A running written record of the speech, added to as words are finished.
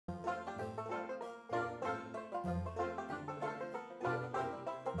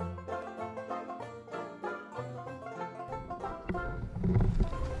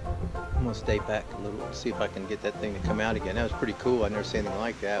I'm gonna stay back a little and see if I can get that thing to come out again. That was pretty cool. I've never seen anything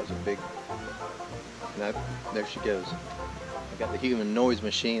like that. It was a big, and there she goes. I got the human noise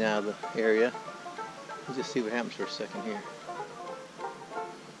machine out of the area. Let's just see what happens for a second here.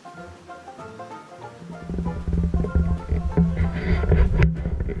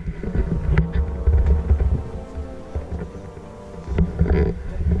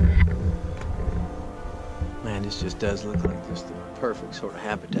 Man, this just does look like just the perfect sort of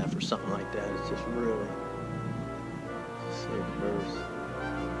habitat for something like that. It's just really so diverse.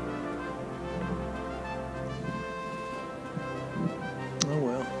 Oh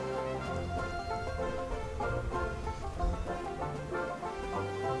well.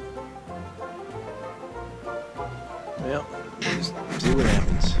 Well, just see what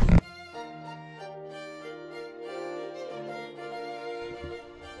happens.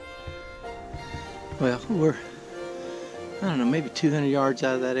 Well, we're, I don't know, maybe 200 yards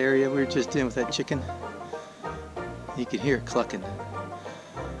out of that area. We were just in with that chicken. You can hear it clucking. No,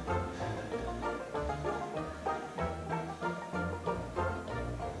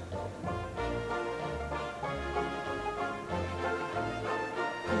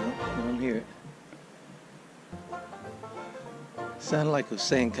 I don't hear it. Sounded like it was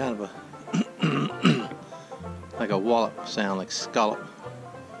saying kind of a, like a wallop sound, like scallop.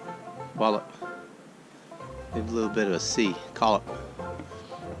 Wallop. Maybe a little bit of a C, collop.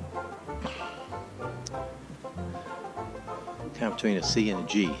 Kind of between a C and a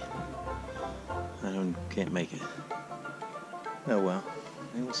G. Can't make it. Oh well,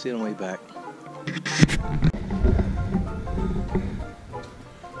 maybe we'll see it on the way back.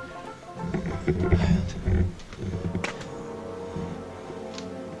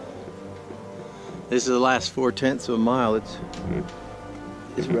 This is the last 4/10 of a mile. It's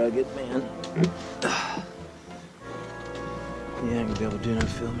rugged, man. Yeah, I'm gonna be able to do no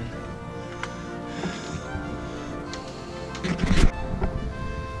filming.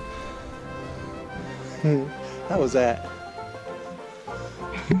 How was that?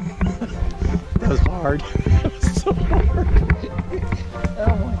 That was hard. That was so hard.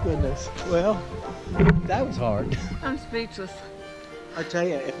 Oh my goodness. Well, that was hard. I'm speechless. I tell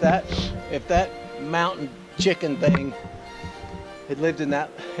you, if that mountain chicken thing had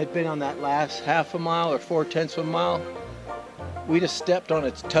been on that last half a mile or 4/10 of a mile, we just stepped on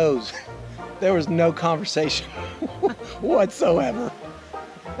its toes. There was no conversation whatsoever.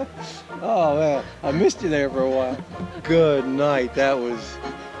 Oh man, I missed you there for a while. Good night. That was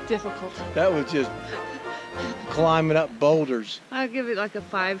Difficult. That was just climbing up boulders. I'll give it like a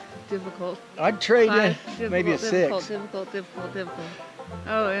 5 difficult. I'd trade in 5 maybe a 6. Difficult.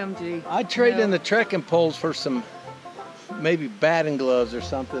 OMG. I'd trade in the trekking poles for some maybe batting gloves or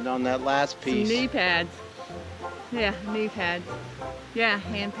something on that last piece. Some knee pads. Yeah, knee pads. Yeah,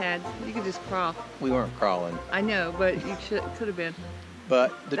 hand pads. You could just crawl. We weren't crawling. I know, but you could have been.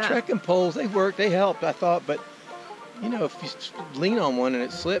 But the trekking poles, they worked, they helped, I thought. But you know, if you lean on one and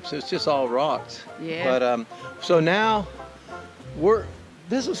it slips, it's just all rocks. Yeah. But so now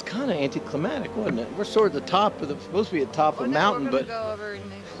this was kind of anticlimactic, wasn't it? We're sort of the top of supposed to be at the top of the mountain, we're but go over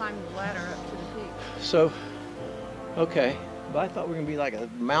and then climb the ladder up to the peak. So, okay, but I thought we were gonna be like a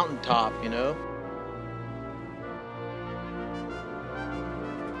mountain top, you know.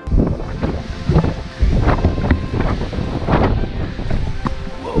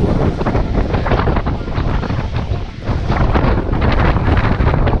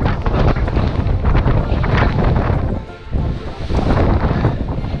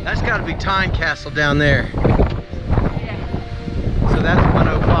 Time Castle down there. Yeah. So that's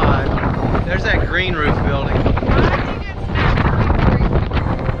 105. There's that green roof building.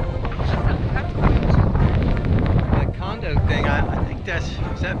 That condo thing, I think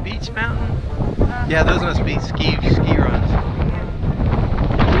is that Beach Mountain? Yeah, those must be ski runs.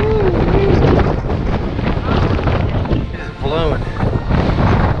 It is blowing.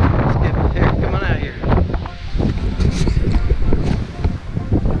 Let's get here, come on out here.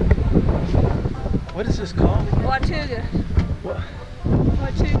 What is this called? Watuga. What?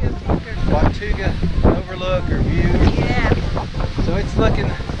 Watuga Watuga overlook or view. Yeah. So it's looking,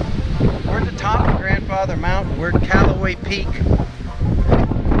 we're at the top of Grandfather Mountain. We're at Callaway Peak.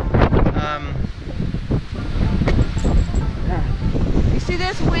 You see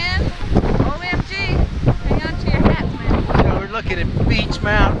this wind? OMG. Hang on to your hats, man. So we're looking at Beach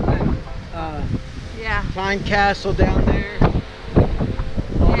Mountain and yeah. Pine Castle down there.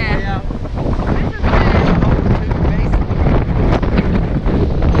 All the way out.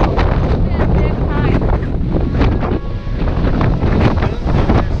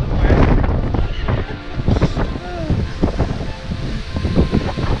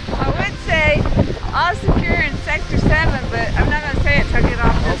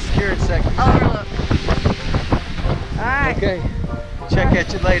 seconds. Overlook. Alright. Okay. Check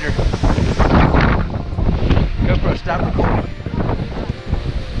at you later. GoPro, stop recording.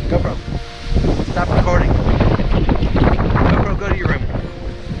 GoPro, stop recording. GoPro, go to your room.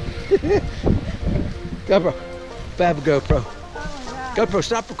 GoPro, bad GoPro. Oh my God. GoPro,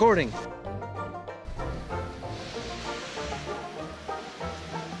 stop recording.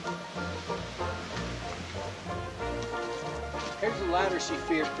 Here's the ladder she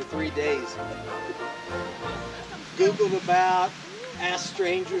feared for 3 days. Googled about, asked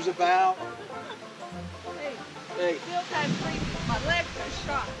strangers about. Hey, Hey, still kind of sleepy. My legs are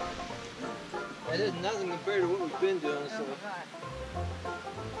shot. that is nothing compared to what we've been doing. Oh So. my God.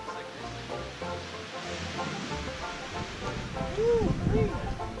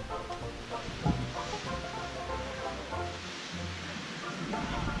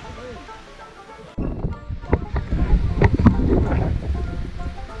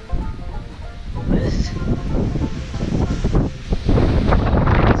 This is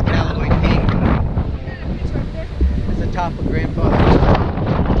Callaway King. It's the top of Grandfather's.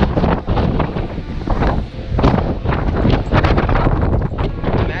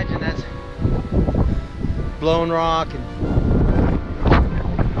 Imagine that's blowing rock and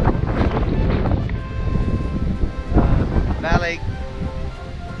valet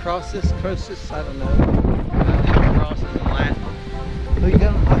crosses, I don't know. Crosses and last. Who you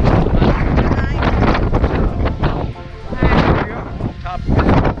going? Top of it.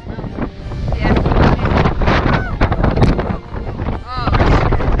 Yeah. Oh.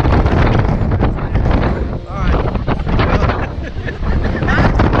 Alright.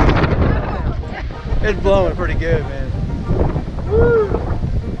 It's blowing pretty good, man. Woo.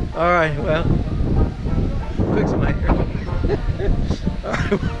 Alright, well. Fix my hair.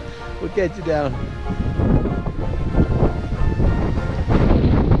 Alright, we'll get you down.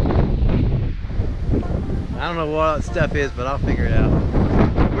 I don't know what all that stuff is, but I'll figure it out.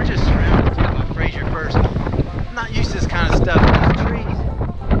 We're just surrounded by Fraser First. I'm not used to this kind of stuff.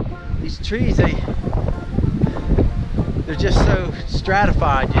 These trees, they're just so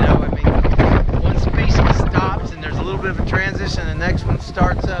stratified, you know. I mean, one species stops and there's a little bit of a transition, the next one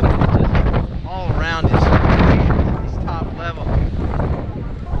starts up. It's just all around this top level.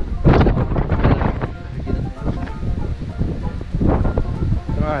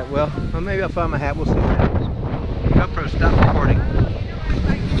 All right, well, maybe I'll find my hat. We'll see what happens. GoPro, stop recording.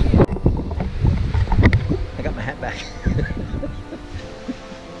 I got my hat back.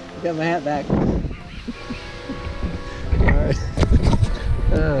 I got my hat back.